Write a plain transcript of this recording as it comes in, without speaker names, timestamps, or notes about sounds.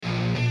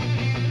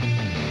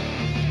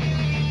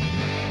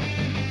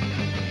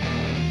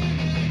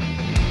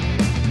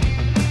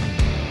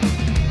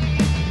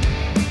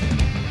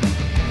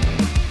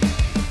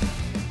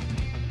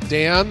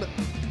Dan,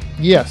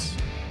 Yes.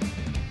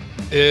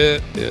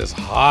 it is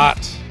hot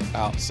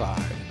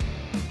outside.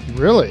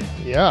 Really?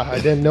 Yeah,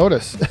 I didn't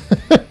notice.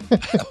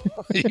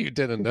 You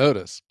didn't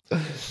notice.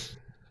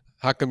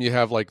 How come you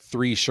have like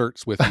 3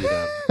 shirts with you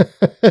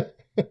then?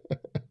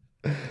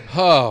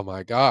 Oh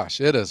my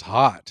gosh, it is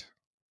hot.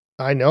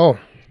 I know.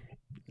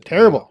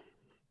 Terrible.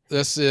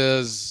 This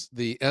is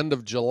the end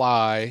of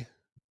July.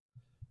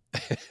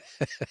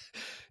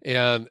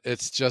 And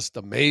it's just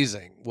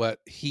amazing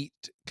what heat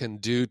can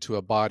do to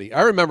a body.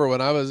 I remember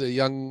when I was a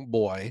young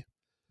boy,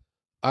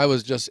 I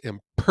was just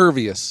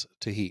impervious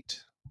to heat.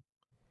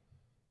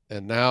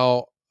 And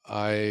now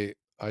I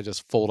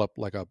just fold up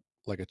like a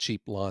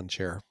cheap lawn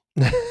chair.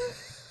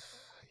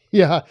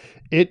 Yeah,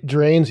 it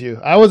drains you.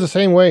 I was the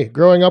same way.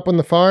 Growing up on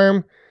the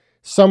farm,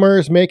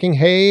 summers making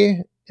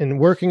hay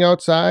and working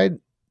outside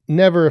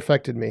never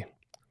affected me.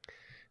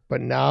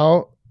 But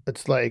now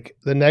it's like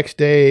the next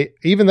day,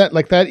 even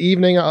that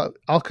evening,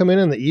 I'll come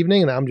in the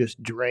evening and I'm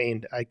just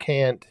drained. I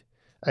can't.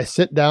 I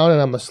sit down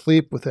and I'm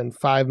asleep within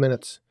 5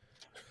 minutes.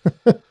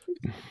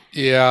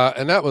 Yeah,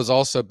 and that was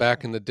also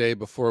back in the day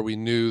before we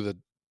knew the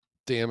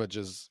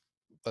damages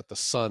that the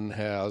sun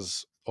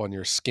has on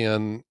your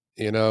skin,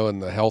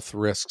 and the health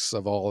risks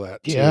of all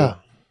that too. Yeah.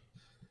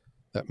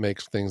 That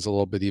makes things a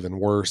little bit even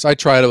worse. I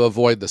try to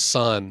avoid the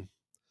sun,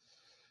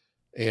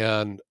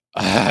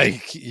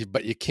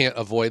 but you can't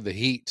avoid the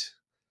heat.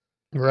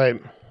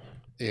 Right.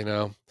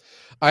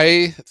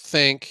 I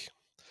think,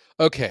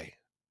 okay,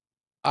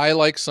 I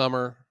like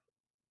summer,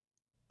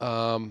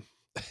 but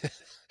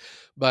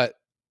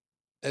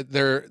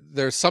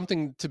there's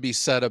something to be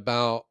said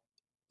about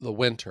the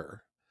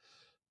winter,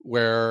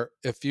 where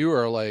if you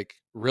are like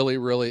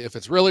if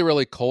it's really,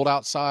 really cold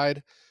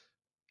outside,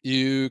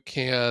 you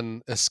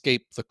can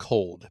escape the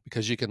cold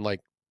because you can like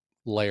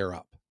layer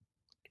up.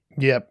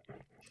 Yep.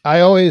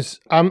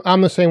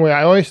 I'm the same way.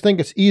 I always think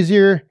it's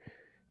easier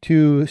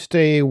to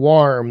stay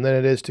warm than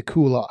it is to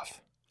cool off.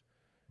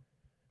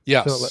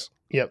 Yes. So,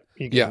 yep.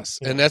 Yes.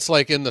 And that's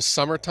like in the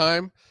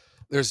summertime,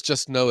 there's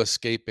just no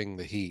escaping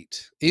the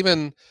heat,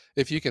 even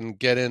if you can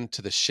get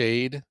into the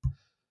shade.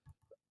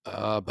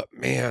 But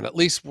man, at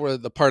least where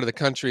the part of the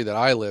country that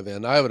I live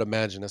in, I would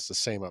imagine it's the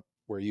same up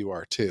where you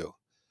are too.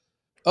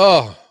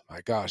 Oh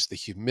my gosh, the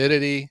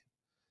humidity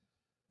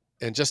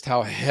and just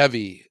how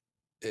heavy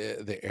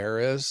the air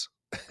is.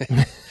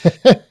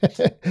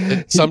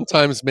 It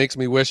sometimes makes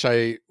me wish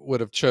I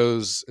would have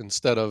chose,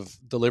 instead of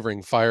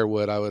delivering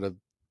firewood, I would have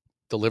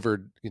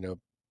delivered,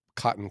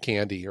 cotton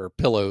candy or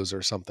pillows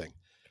or something.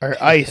 Or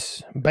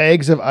ice,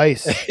 bags of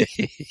ice.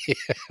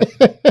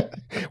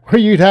 Where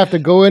you'd have to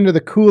go into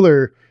the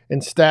cooler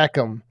and stack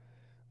them.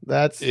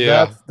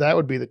 That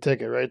would be the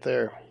ticket right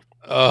there.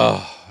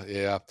 Oh,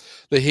 yeah.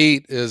 The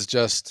heat is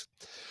just,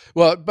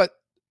 but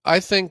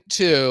I think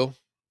too,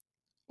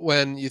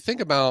 when you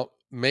think about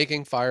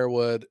making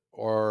firewood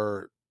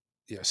or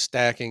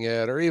stacking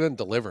it or even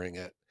delivering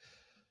it,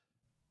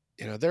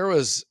 there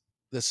was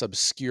this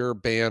obscure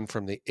band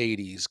from the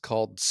 80s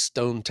called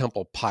Stone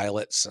Temple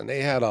Pilots, and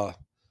they had a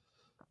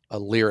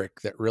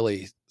lyric that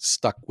really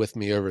stuck with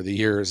me over the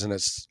years, and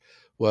it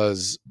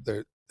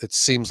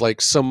seems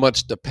like so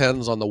much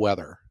depends on the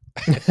weather.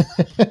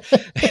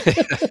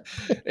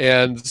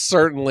 And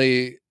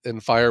certainly in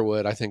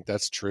firewood, I think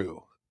that's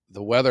true.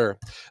 The weather,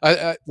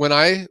 when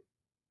I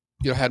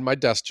had my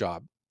desk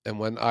job, and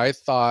when I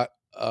thought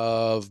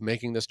of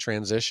making this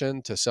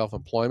transition to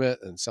self-employment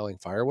and selling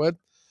firewood,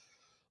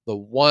 the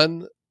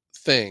one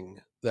thing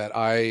that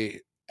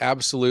I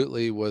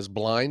absolutely was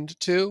blind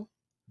to,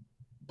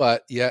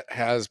 but yet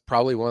has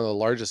probably one of the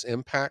largest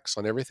impacts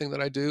on everything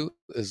that I do,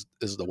 is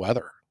the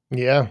weather.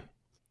 Yeah,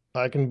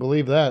 I can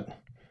believe that.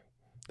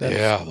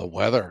 The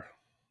weather.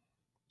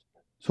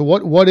 So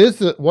what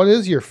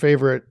is your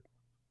favorite,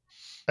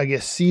 I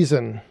guess,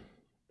 season?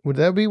 Would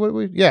that be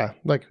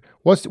like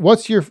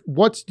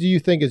what do you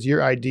think is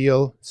your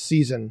ideal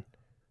season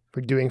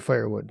for doing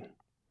firewood?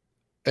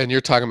 And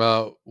you're talking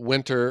about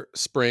winter,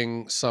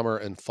 spring, summer,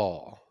 and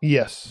fall.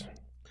 Yes.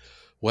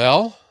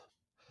 Well,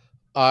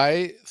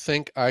 I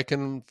think I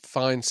can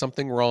find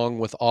something wrong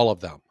with all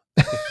of them.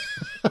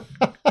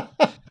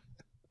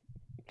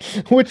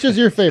 Which is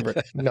your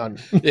favorite? None.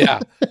 Yeah.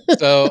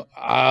 So,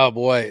 oh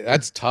boy,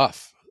 that's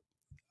tough.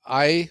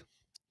 I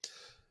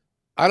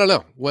don't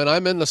know. When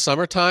I'm in the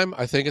summertime,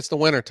 I think it's the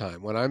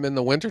wintertime. When I'm in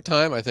the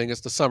wintertime, I think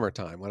it's the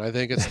summertime. When I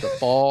think it's the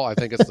fall, I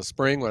think it's the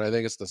spring. When I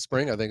think it's the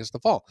spring, I think it's the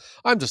fall.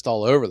 I'm just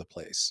all over the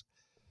place.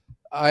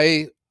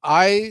 I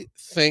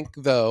think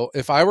though,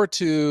 if I were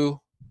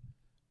to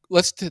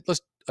let's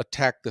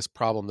attack this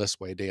problem this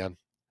way, Dan.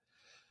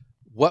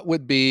 What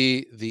would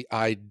be the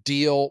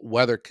ideal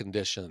weather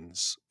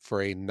conditions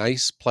for a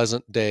nice,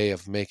 pleasant day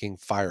of making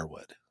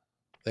firewood?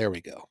 There we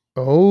go.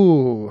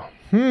 Oh,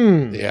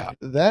 Yeah.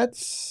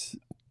 let's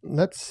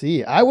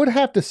see. I would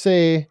have to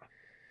say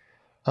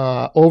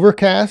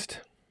overcast,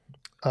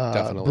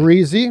 Definitely.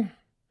 breezy.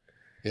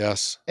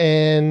 Yes.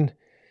 And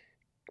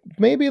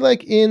maybe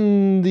like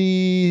in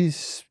the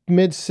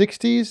mid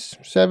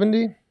 60s,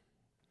 70.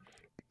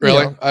 you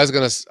Really? know.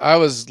 I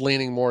was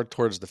leaning more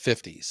towards the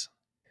 50s.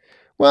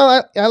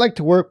 Well, I like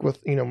to work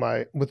with,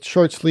 my with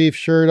short sleeve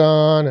shirt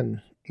on,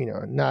 and,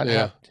 not Yeah.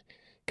 have,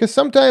 because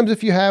sometimes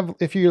if you have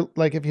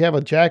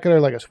a jacket or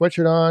like a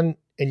sweatshirt on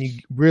and you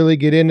really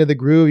get into the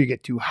groove, you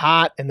get too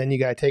hot and then you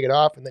got to take it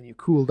off and then you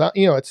cool down.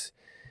 It's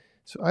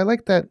so I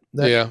like that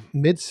Yeah.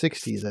 mid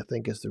 60s. I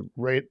think is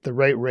the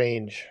right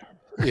range.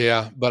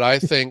 Yeah, but I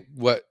think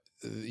what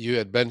you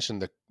had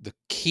mentioned, the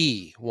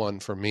key one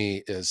for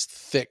me is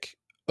thick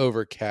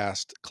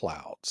overcast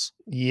clouds.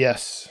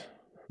 Yes.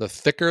 The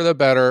thicker the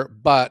better,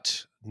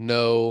 but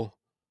no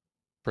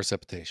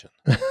precipitation.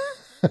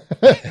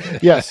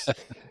 Yes.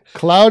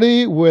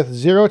 Cloudy with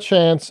zero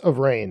chance of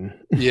rain.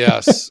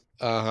 Yes.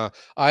 Uh-huh.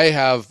 I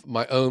have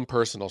my own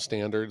personal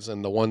standards,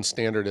 and the one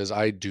standard is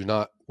I do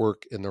not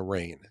work in the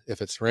rain.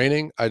 If it's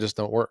raining, I just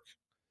don't work.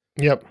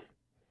 Yep.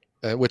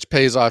 Which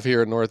pays off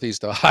here in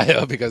Northeast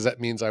Ohio because that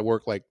means I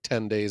work like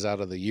 10 days out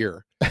of the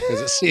year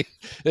because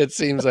it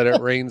seems that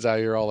it rains out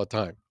here all the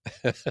time.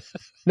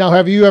 Now,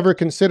 have you ever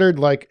considered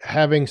like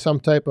having some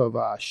type of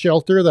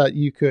shelter that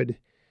you could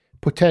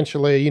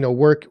potentially,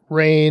 work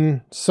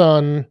rain,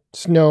 sun,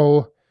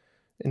 snow,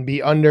 and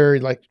be under,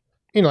 like,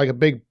 like a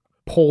big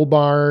pole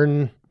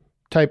barn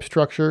type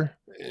structure?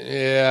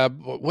 Yeah,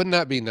 wouldn't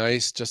that be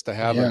nice just to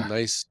have a Yeah.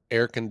 nice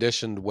air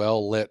conditioned,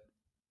 well lit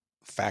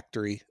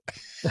factory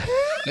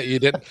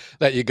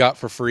that you got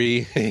for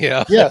free?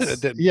 Yeah,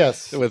 Yes.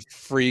 Yes. with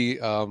free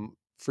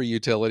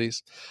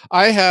utilities.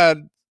 I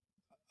had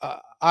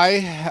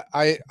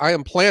I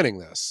am planning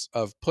this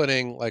of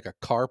putting like a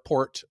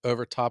carport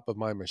over top of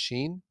my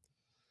machine,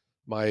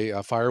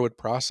 my firewood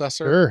processor.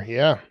 Sure.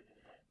 Yeah.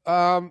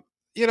 Um,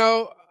 you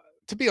know,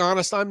 to be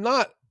honest, I'm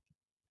not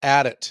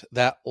at it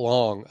that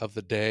long of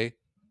the day,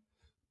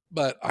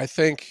 but I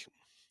think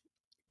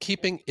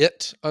keeping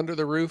it under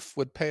the roof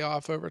would pay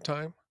off over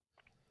time.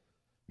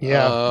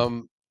 Yeah.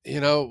 I'm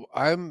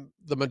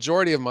the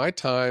majority of my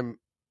time,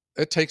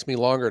 it takes me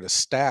longer to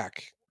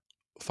stack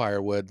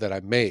firewood that I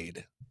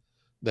made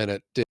than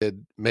it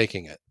did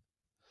making it.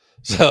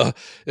 So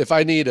if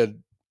I need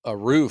a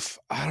roof,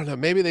 I don't know,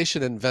 maybe they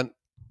should invent,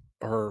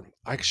 or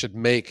I should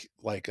make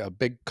like a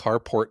big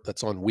carport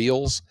that's on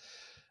wheels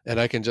and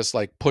I can just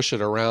like push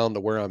it around to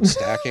where I'm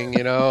stacking,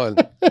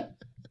 and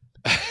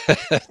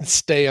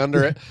stay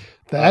under it.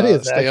 That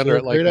is Stay under actually a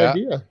it like great that.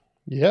 idea.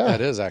 Yeah.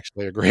 That is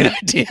actually a great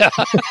idea.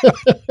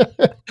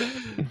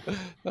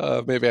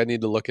 Maybe I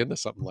need to look into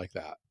something like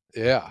that.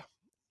 Yeah.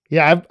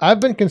 Yeah, I've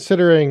been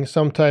considering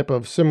some type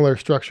of similar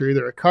structure,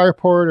 either a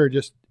carport or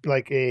just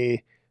like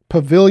a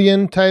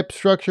pavilion type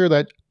structure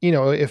that,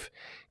 if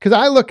because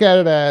I look at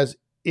it as,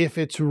 if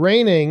it's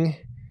raining,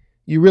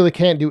 you really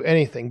can't do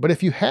anything. But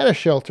if you had a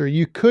shelter,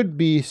 you could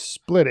be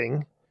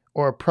splitting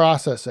or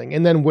processing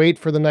and then wait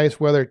for the nice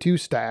weather to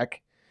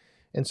stack.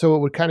 And so it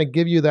would kind of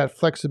give you that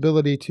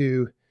flexibility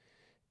to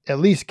at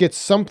least get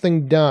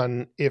something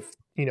done if,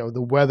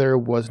 the weather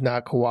was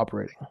not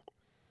cooperating.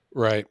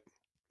 Right.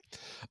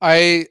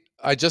 I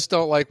just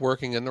don't like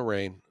working in the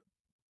rain.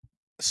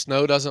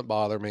 Snow doesn't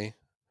bother me.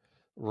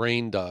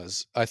 Rain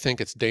does. I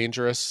think it's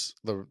dangerous.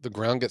 The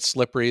ground gets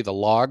slippery. The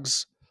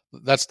logs,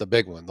 that's the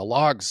big one. The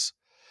logs,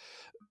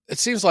 it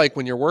seems like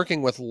when you're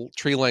working with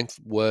tree length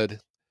wood,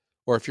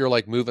 or if you're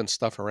like moving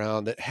stuff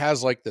around, it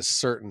has like this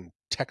certain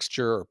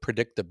texture or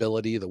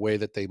predictability, the way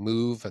that they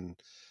move. And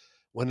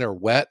when they're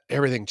wet,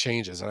 everything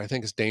changes. And I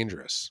think it's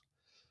dangerous.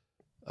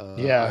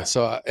 Yeah.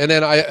 And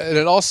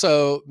it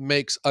also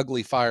makes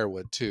ugly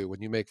firewood too. When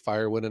you make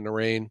firewood in the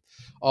rain,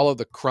 all of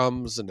the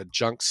crumbs and the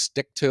junk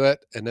stick to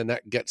it, and then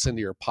that gets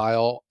into your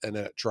pile, and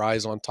then it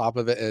dries on top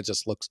of it, and it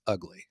just looks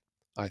ugly,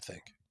 I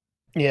think.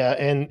 Yeah,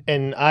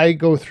 and I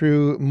go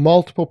through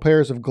multiple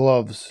pairs of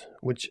gloves,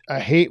 which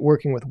I hate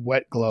working with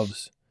wet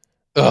gloves.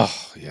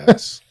 Oh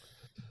yes,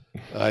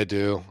 I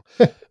do.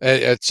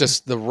 It's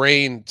just the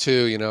rain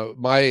too.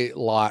 My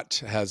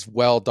lot has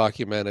well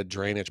documented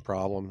drainage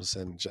problems,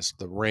 and just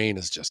the rain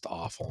is just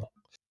awful.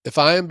 If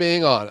I am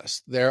being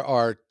honest, there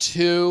are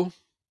two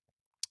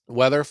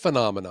weather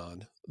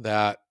phenomenon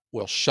that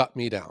will shut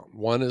me down.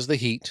 One is the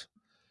heat,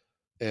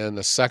 and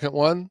the second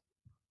one,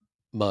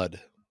 mud.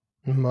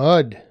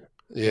 Mud.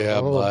 Yeah,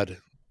 Oh, mud.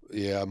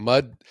 Yeah,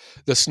 mud.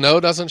 The snow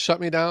doesn't shut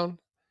me down.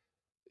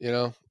 You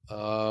know,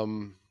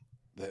 um,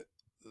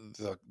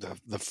 the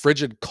the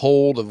frigid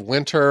cold of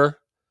winter,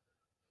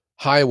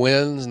 high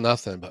winds,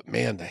 nothing. But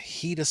man, the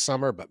heat of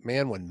summer. But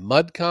man, when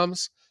mud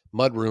comes,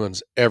 mud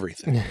ruins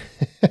everything.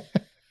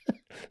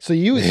 so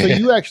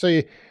you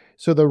actually,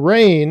 so the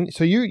rain,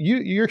 so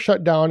you're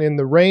shut down in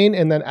the rain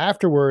and then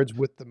afterwards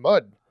with the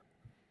mud.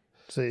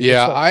 So it's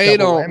Yeah, like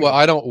double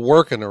I whammy. don't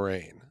work in the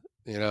rain,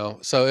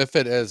 So if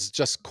it is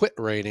just quit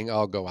raining,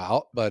 I'll go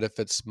out, but if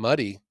it's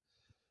muddy,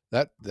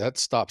 that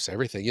stops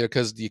everything,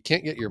 because you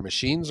can't get your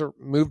machines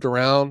moved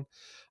around.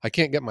 I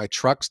can't get my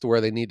trucks to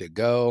where they need to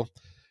go.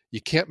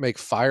 You can't make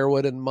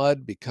firewood in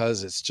mud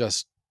because it's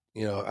just,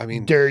 I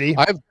mean, Dirty.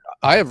 I've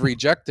I have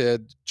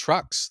rejected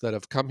trucks that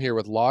have come here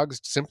with logs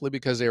simply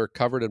because they were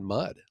covered in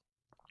mud.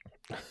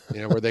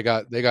 Where they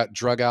got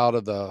drug out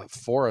of the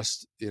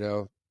forest,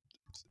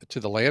 to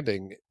the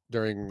landing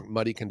during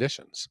muddy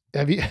conditions.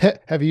 Have you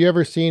have you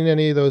ever seen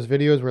any of those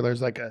videos where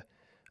there's like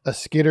a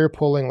skidder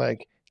pulling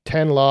like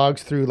 10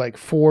 logs through like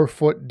 4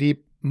 foot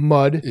deep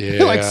mud, like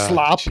Yeah,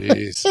 slop,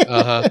 jeez.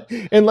 Uh-huh.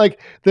 and like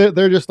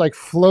they're just like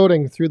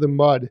floating through the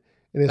mud,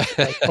 and it's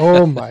like,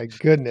 oh my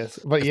goodness.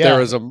 But If there yeah,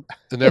 was a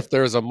and if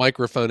there was a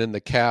microphone in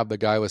the cab, the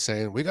guy was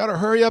saying, "We got to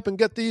hurry up and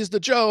get these to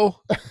Joe."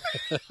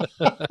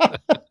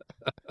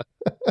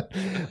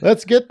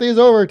 let's get these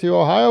over to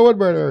Ohio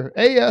Woodburner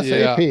Yeah,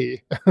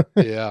 ASAP.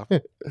 yeah.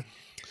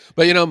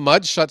 But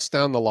mud shuts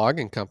down the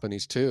logging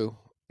companies too.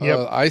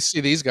 Yep. I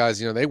see these guys,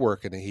 they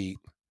work in the heat.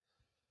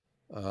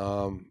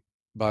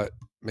 But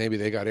maybe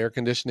they got air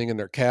conditioning in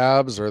their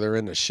cabs, or they're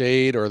in the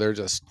shade, or they're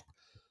just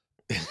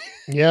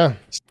Yeah.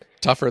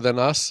 tougher than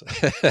us.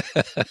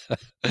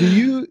 Do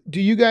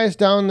you guys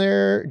down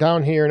here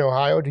in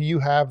Ohio, do you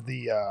have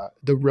the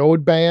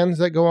road bans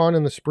that go on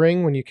in the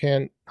spring when you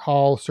can't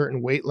haul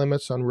certain weight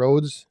limits on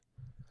roads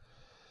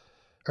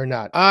or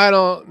not? I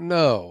don't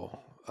know.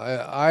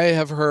 I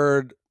have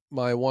heard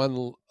my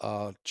one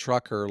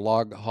trucker,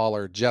 log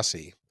hauler,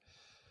 Jesse,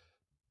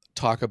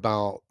 talk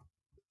about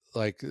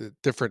like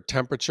different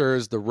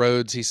temperatures, the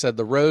roads. He said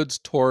the roads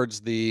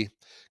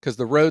because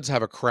the roads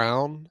have a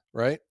crown,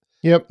 right?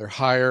 Yep. They're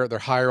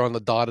higher on the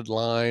dotted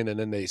line, and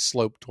then they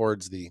slope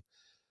towards the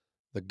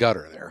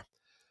gutter there.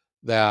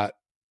 That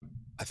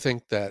I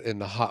think that in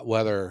the hot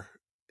weather,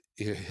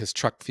 his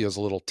truck feels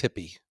a little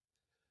tippy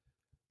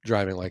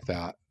driving like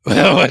that.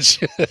 Which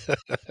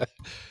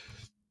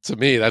to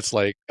me, that's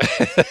like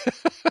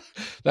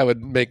that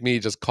would make me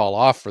just call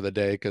off for the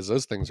day because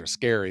those things are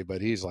scary.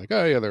 But he's like,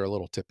 oh yeah, they're a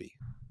little tippy.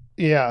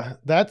 Yeah,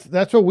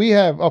 that's what we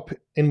have up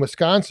in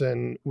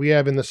Wisconsin. We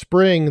have in the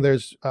spring.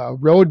 There's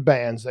road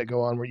bans that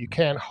go on where you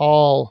can't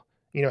haul,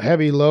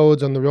 heavy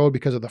loads on the road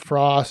because of the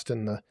frost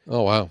and the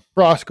Oh wow.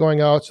 frost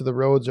going out. So the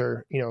roads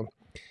are,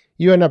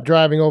 you end up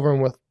driving over them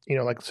with,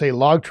 like say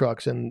log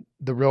trucks, and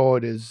the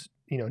road is,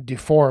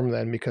 deformed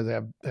then because they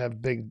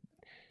have big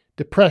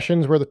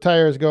depressions where the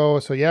tires go.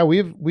 So yeah,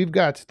 we've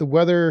got the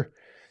weather.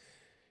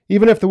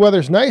 Even if the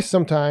weather's nice,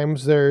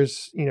 sometimes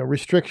there's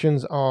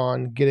restrictions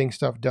on getting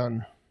stuff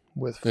done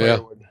with Yeah.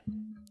 firewood.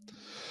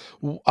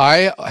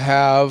 I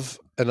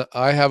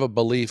have a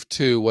belief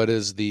too. What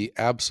is the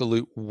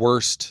absolute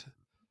worst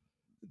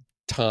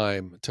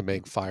time to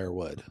make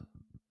firewood,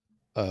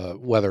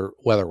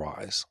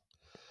 weather-wise?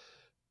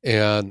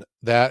 And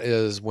that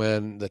is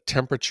when the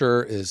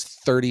temperature is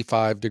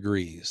 35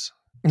 degrees.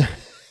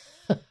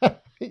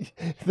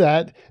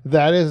 That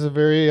is a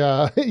very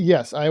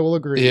yes, I will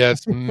agree. Yeah,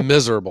 it's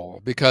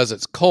miserable because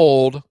it's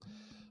cold,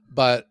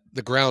 but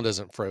the ground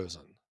isn't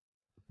frozen.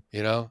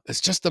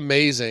 It's just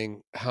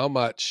amazing how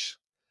much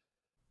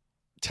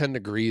 10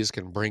 degrees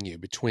can bring you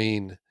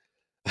between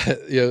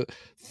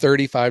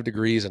 35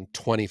 degrees and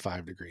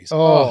 25 degrees.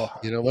 Oh,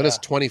 Oh when it's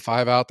yeah,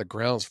 25 out, the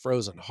ground's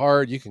frozen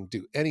hard. You can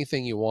do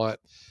anything you want.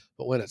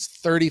 But when it's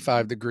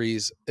 35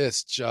 degrees,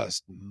 it's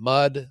just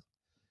mud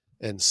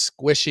and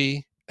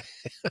squishy.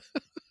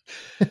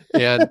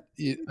 And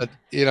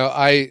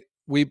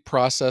we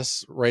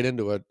process right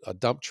into a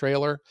dump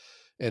trailer,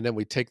 and then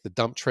we take the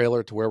dump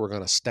trailer to where we're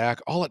going to stack.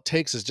 All it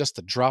takes is just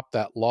to drop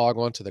that log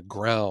onto the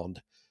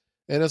ground,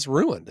 and it's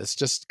ruined. It's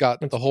just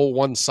got the whole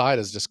one side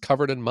is just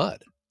covered in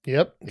mud.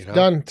 yep, it's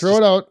done. Throw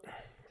it out.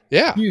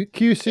 Yeah.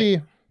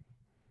 QC,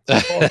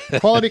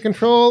 quality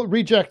control,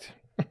 reject.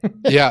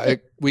 Yeah,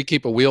 we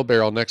keep a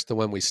wheelbarrow next to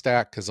when we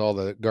stack because all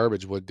the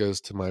garbage wood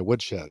goes to my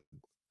woodshed,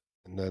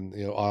 and then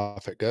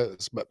off it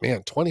goes. But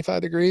man,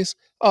 25 degrees,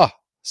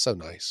 so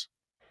nice.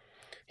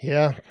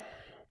 Yeah,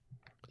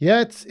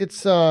 yeah.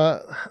 It's.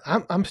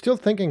 I'm still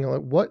thinking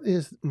like, what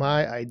is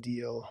my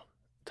ideal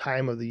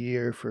time of the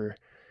year for?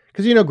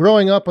 Because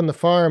growing up on the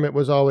farm, it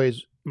was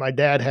always my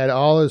dad had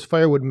all his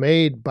firewood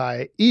made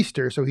by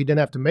Easter, so he didn't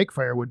have to make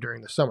firewood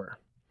during the summer.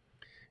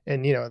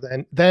 And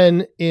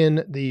then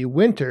in the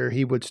winter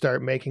he would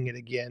start making it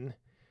again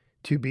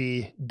to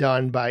be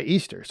done by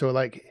Easter. So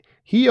like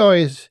he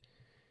always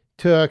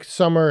took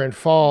summer and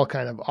fall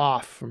kind of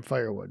off from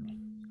firewood.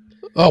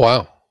 Oh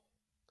wow.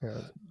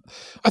 Uh,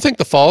 I think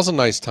the fall's a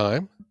nice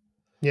time.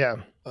 yeah.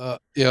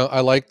 I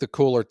like the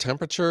cooler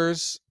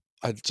temperatures.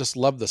 I just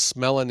love the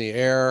smell in the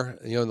air,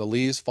 and the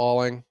leaves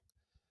falling.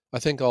 I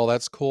think all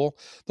that's cool.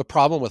 The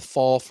problem with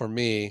fall for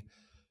me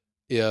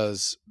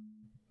is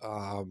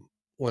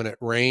when it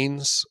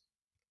rains,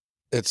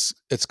 it's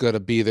going to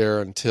be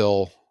there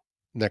until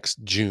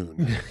next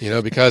June,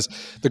 because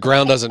the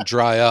ground doesn't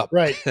dry up.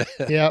 Right.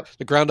 Yeah.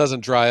 The ground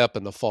doesn't dry up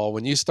in the fall.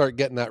 When you start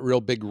getting that real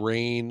big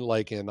rain,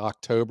 like in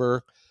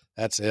October,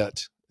 that's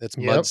it. It's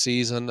mud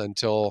season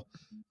until,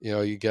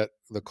 you get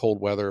the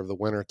cold weather of the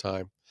winter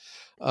time.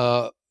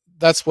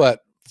 That's what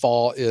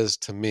fall is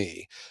to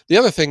me. The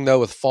other thing though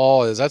with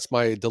fall is that's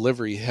my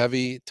delivery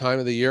heavy time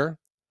of the year.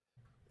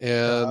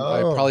 And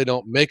I Oh. probably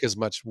don't make as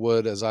much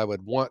wood as I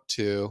would want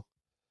to,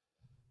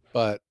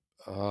 but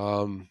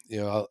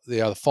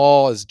the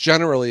fall is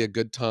generally a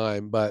good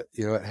time, but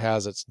it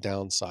has its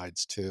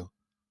downsides too.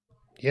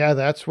 Yeah,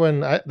 that's when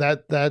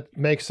that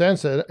makes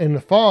sense. In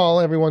the fall,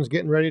 everyone's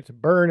getting ready to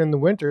burn in the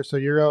winter, so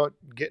you're out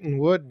getting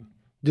wood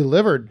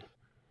delivered.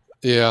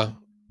 Yeah.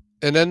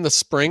 And then the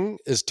spring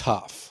is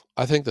tough.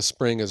 I think the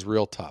spring is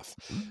real tough.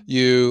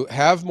 You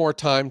have more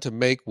time to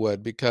make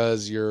wood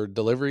because your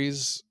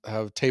deliveries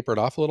have tapered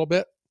off a little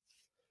bit,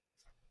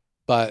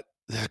 but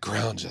the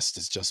ground just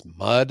is just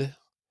mud.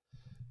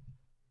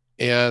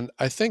 And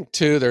I think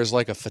too, there's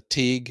like a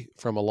fatigue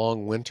from a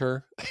long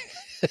winter.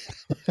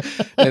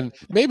 And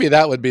maybe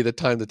that would be the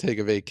time to take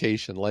a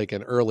vacation, like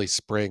in early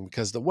spring,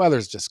 because the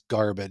weather's just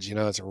garbage.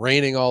 It's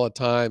raining all the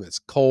time. It's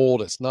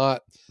cold. It's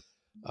not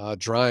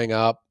drying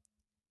up.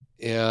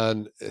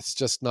 And it's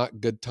just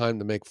not good time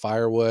to make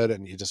firewood.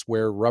 And you just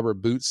wear rubber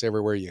boots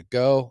everywhere you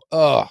go.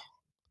 Oh,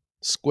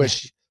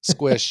 squish,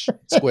 squish,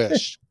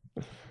 squish.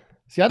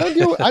 See, I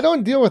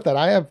don't deal with that.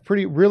 I have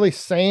really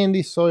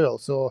sandy soil,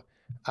 so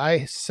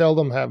I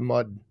seldom have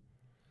mud,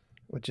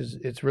 which is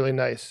it's really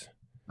nice.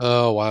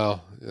 Oh,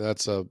 wow.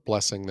 That's a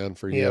blessing then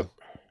for Yep.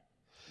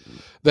 you.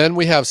 Then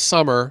we have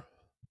summer,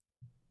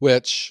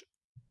 which,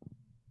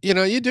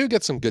 you do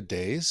get some good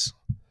days.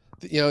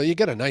 You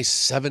get a nice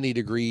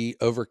 70-degree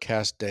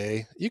overcast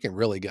day. You can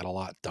really get a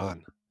lot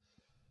done.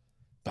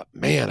 But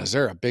man, is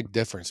there a big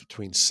difference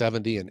between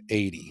 70 and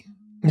 80,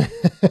 and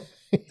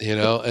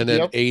then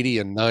Yep. 80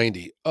 and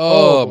 90.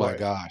 Oh Oh my boy.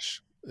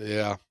 gosh.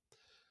 Yeah.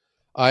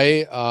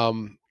 I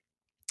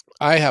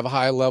have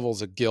high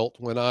levels of guilt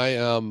when I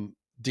am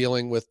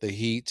dealing with the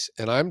heat,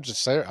 and I'm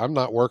just saying I'm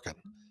not working,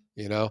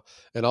 and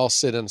I'll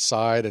sit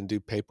inside and do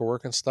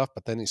paperwork and stuff,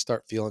 but then you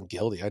start feeling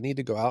guilty. I need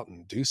to go out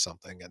and do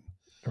something and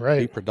be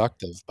Right.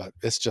 productive, but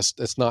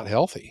it's not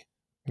healthy.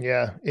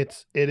 Yeah,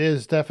 it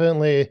is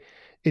definitely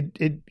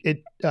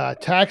it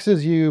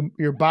taxes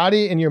your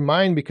body and your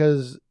mind,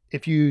 because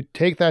if you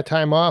take that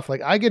time off,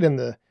 like I get in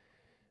the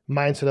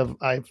mindset of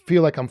I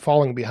feel like I'm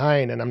falling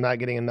behind and I'm not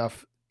getting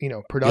enough,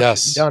 production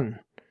Yes. done.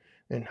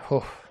 And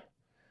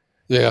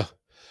Yeah.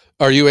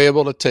 Are you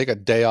able to take a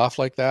day off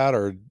like that,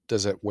 or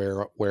does it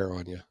wear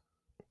on you?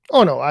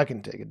 oh no, I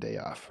can take a day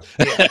off.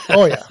 Yeah.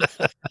 Oh yeah.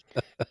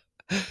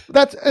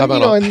 That's How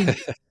about and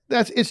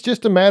it's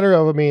just a matter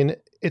of, I mean,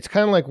 it's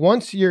kind of like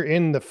once you're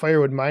in the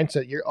firewood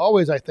mindset, you're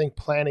always, I think,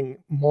 planning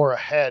more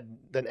ahead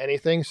than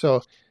anything.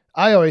 So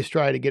I always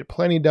try to get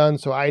plenty done.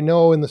 So I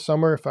know in the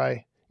summer, if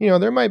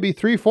there might be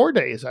 3, 4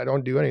 days I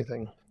don't do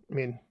anything. I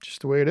mean,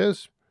 just the way it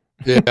is.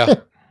 yeah.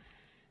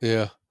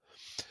 Yeah.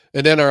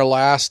 And then our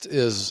last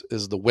is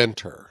the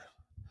winter.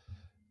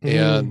 Mm,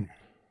 And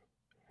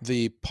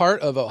the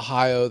part of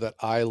Ohio that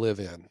I live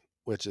in,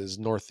 which is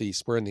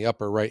northeast, we're in the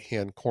upper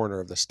right-hand corner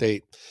of the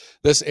state.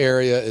 This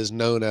area is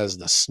known as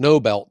the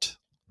snow belt,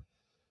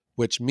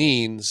 which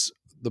means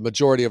the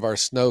majority of our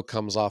snow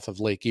comes off of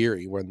Lake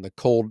Erie when the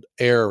cold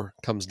air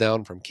comes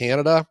down from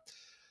Canada.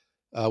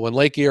 When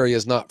Lake Erie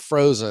is not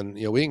frozen,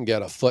 we can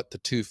get 1 to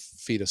 2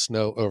 feet of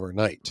snow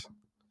overnight.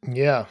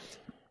 yeah.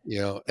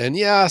 And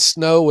yeah,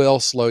 snow will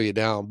slow you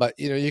down, but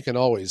you can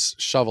always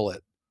shovel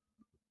it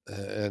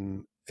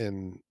and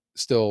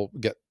still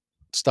get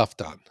stuff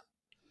done.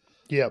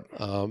 Yep.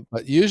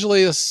 But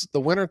usually it's the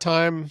winter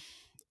time.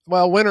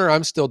 Well, winter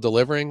I'm still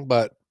delivering,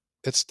 but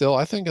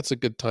I think it's a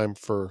good time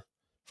for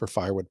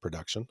firewood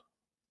production.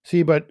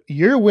 See, but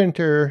your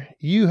winter,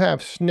 you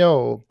have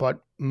snow,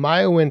 but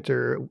my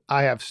winter,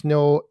 I have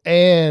snow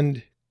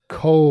and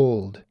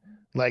cold,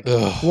 like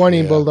Oh,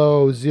 20 yeah.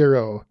 below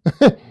zero.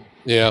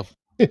 Yeah.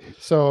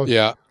 So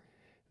Yeah.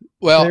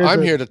 Well, there's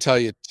I'm a here to tell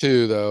you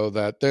too, though,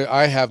 that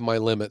I have my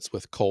limits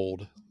with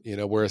cold,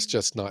 where it's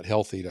just not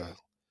healthy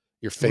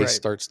your face right.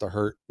 starts to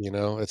hurt,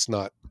 it's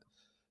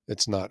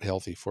not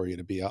healthy for you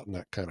to be out in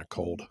that kind of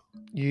cold.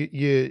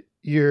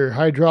 Your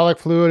hydraulic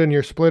fluid in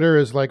your splitter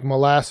is like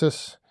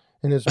molasses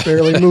and it's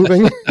barely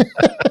moving.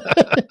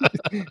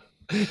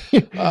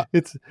 Uh,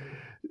 it's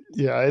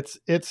yeah,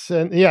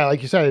 and yeah,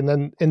 like you said,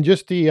 and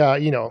just the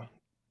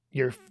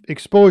your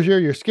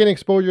your skin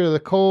exposure to the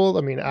cold.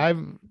 I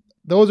mean,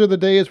 those are the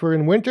days where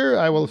in winter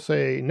I will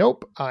say,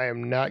 nope, I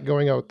am not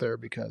going out there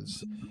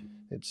because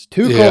it's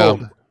too yeah.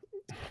 cold.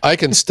 I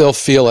can still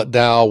feel it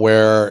now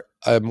where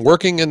I'm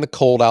working in the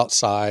cold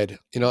outside.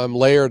 I'm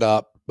layered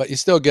up, but you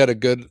still get a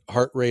good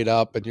heart rate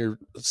up and you're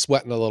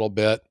sweating a little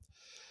bit.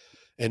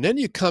 And then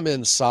you come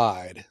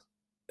inside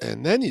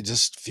and then you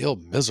just feel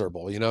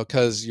miserable,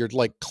 because you're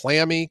like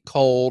clammy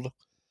cold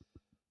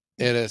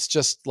and it's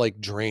just like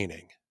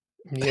draining.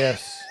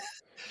 Yes.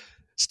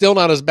 Still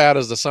not as bad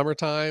as the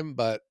summertime,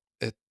 but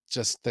it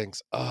just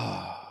thinks,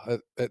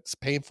 it's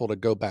painful to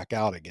go back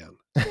out again.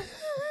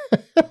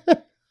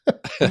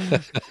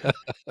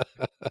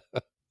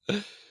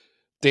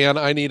 Dan,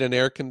 I need an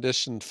air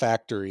conditioned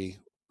factory,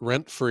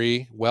 rent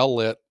free, well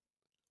lit,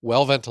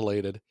 well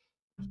ventilated.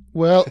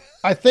 Well,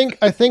 I think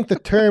the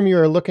term you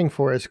are looking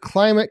for is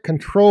climate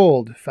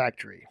controlled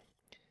factory,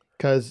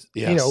 because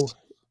Yes.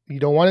 you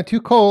don't want it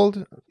too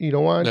cold. You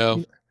don't want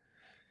No.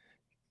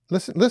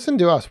 listen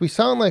to us. We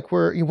sound like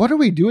what are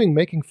we doing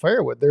making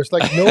firewood? There's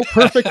like no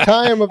perfect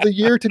time of the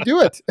year to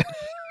do it.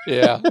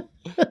 Yeah.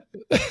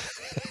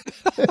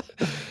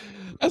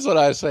 That's what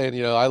I was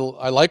saying.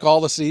 I like all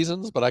the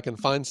seasons, but I can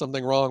find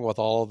something wrong with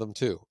all of them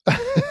too. I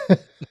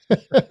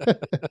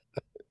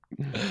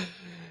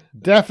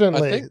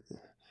Definitely. think,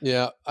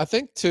 yeah, I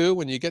think too,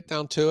 when you get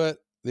down to it,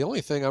 the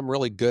only thing I'm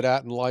really good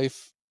at in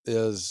life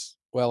is,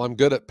 well, I'm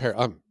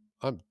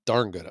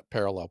darn good at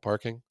parallel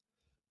parking.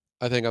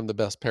 I think I'm the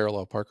best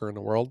parallel parker in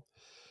the world.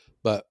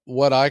 But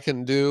what I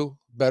can do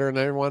better than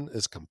everyone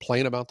is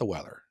complain about the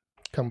weather.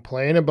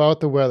 Complain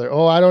about the weather.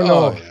 Oh, I don't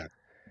Oh know. yeah.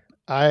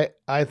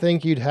 I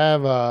think you'd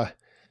have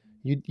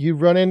you'd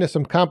run into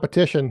some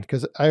competition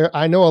because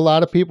I know a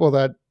lot of people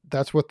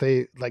that's what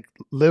they like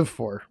live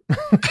for.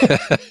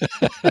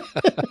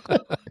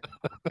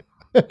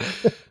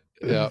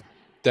 Yeah.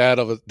 Dad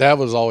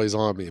was always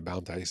on me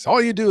about that. He said, all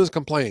you do is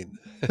complain.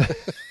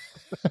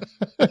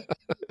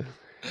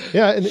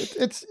 Yeah, and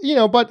it's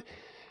but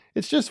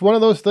it's just one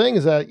of those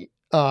things that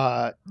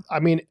I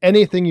mean,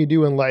 anything you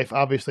do in life,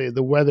 obviously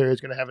the weather is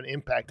going to have an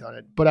impact on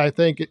it. But I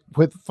think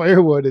with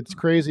firewood, it's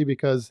crazy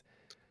because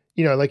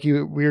like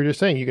we were just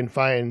saying, you can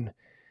find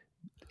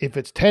if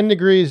it's 10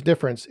 degrees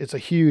difference, it's a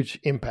huge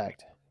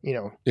impact.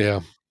 Yeah.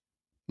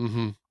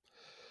 Hmm.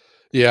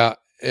 Yeah.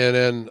 And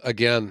then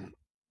again,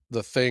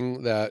 the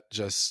thing that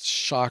just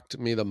shocked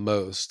me the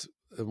most,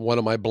 one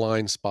of my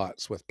blind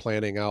spots with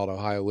planning out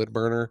Ohio wood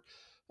burner,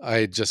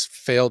 I just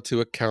failed to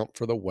account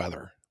for the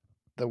weather.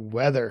 The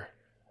weather.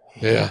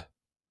 Yeah.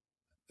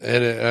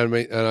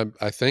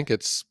 I think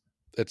it's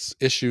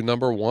issue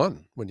number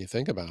one when you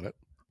think about it.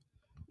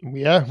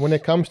 Yeah, when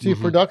it comes to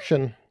Hmm.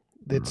 production,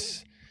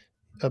 it's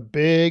a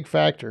big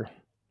factor.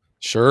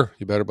 Sure,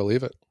 you better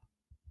believe it.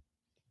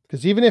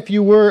 Because even if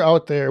you were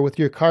out there with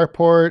your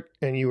carport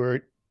and you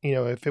were,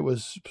 if it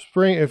was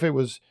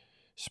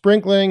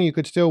sprinkling, you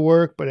could still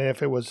work. But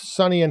if it was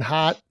sunny and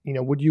hot,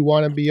 would you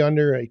want to be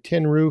under a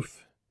tin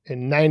roof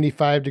in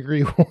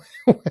 95-degree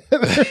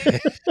weather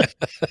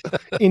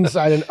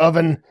inside an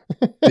oven?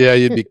 Yeah,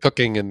 you'd be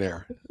cooking in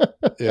there.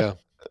 Yeah.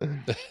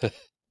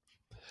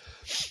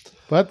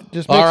 But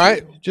just All makes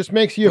right. just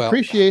makes you Well,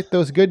 appreciate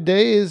those good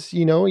days.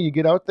 You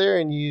get out there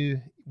and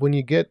when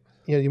you get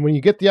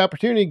the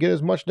opportunity, get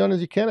as much done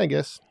as you can, I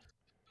guess.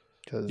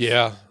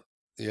 yeah.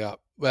 Yeah.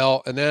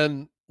 Well, and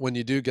then when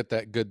you do get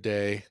that good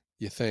day,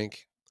 you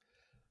think,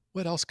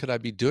 what else could I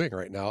be doing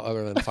right now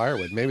other than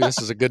firewood? Maybe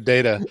this is a good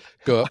day to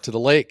go up to the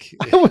lake.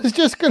 I was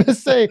just going to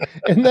say,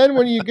 and then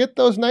when you get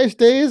those nice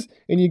days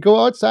and you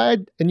go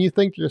outside and you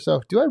think to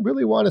yourself, do I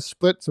really want to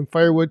split some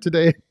firewood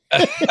today?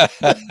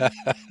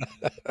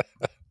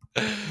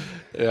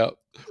 Yeah.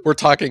 We're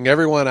talking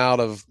everyone out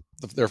of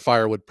their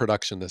firewood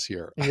production this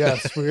year.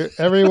 Yes,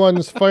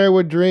 everyone's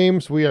firewood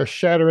dreams. We are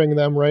shattering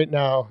them right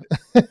now.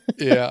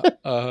 Yeah.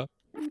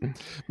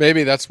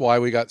 Maybe that's why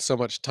we got so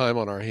much time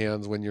on our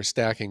hands. When you're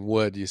stacking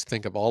wood, you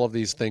think of all of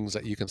these things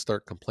that you can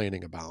start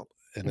complaining about.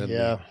 And then the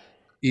Yeah,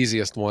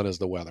 easiest one is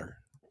the weather.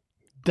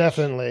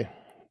 definitely.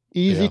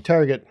 Easy Yeah.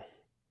 target.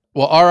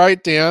 Well, all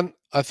right, Dan.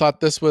 I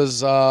thought this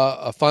was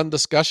a fun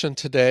discussion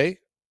today.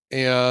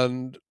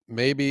 And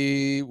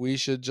maybe we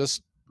should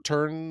just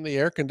turn the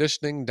air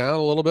conditioning down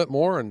a little bit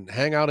more and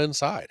hang out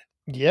inside.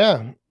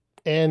 Yeah.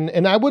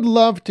 And I would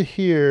love to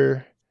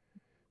hear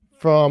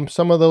from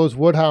some of those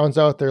woodhounds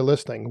out there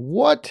listening.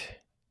 What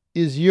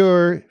is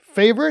your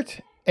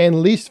favorite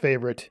and least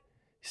favorite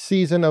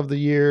season of the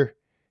year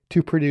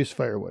to produce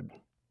firewood?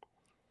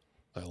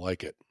 I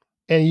like it.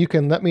 And you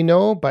can let me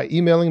know by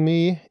emailing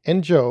me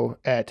and Joe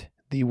at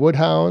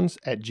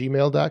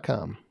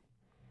thewoodhounds@gmail.com.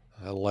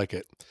 I like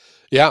it.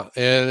 Yeah.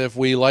 And if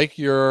we like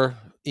your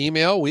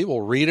email, we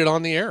will read it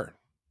on the air.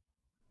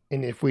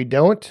 And if we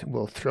don't,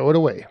 we'll throw it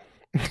away.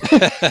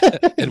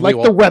 And like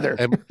the weather.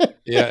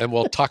 And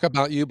we'll talk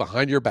about you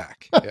behind your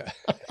back. Yeah.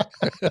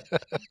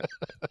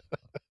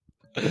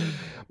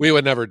 We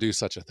would never do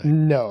such a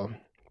thing. No.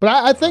 But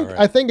I think All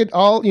right. I think it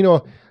all,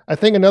 I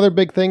think another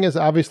big thing is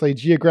obviously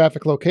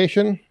geographic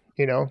location.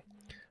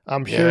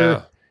 I'm sure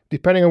Yeah.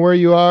 depending on where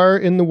you are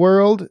in the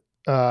world,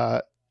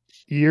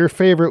 your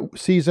favorite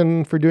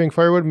season for doing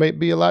firewood might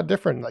be a lot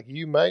different. Like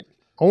you might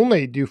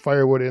only do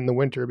firewood in the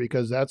winter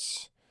because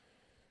that's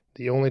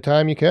the only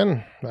time you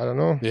can. I don't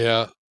know.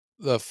 Yeah.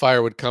 The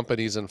firewood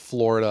companies in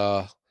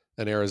Florida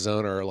and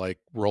Arizona are like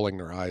rolling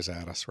their eyes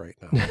at us right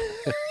now.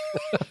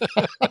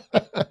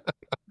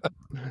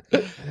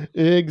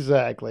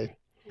 Exactly.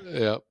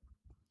 Yeah.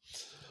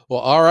 Well,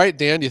 all right,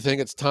 Dan, do you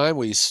think it's time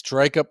we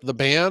strike up the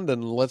band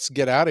and let's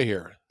get out of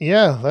here?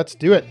 Yeah, let's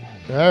do it.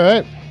 All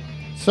right.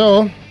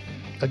 So,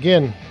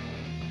 again,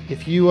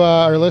 if you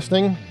are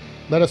listening,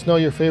 let us know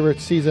your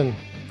favorite season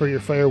for your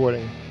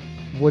firewooding.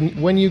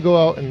 When you go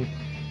out and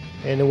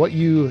what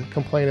you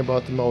complain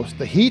about the most,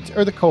 the heat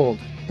or the cold,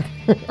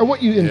 or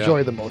what you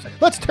enjoy the most.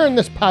 Let's turn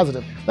this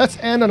positive. Let's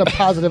end on a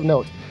positive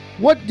note.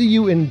 What do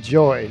you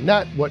enjoy,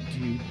 not what do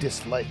you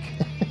dislike?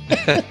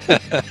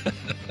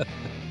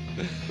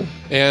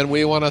 And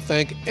we want to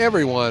thank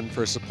everyone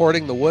for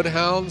supporting the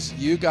Woodhounds.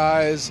 You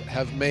guys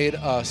have made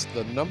us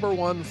the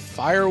 #1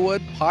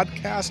 firewood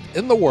podcast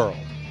in the world.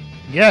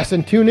 Yes,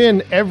 and tune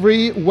in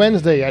every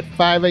Wednesday at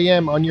 5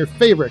 a.m. on your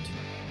favorite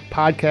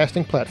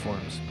podcasting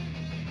platforms.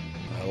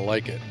 I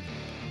like it.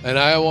 And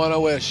I want to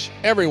wish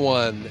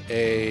everyone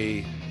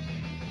a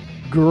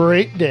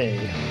Great day.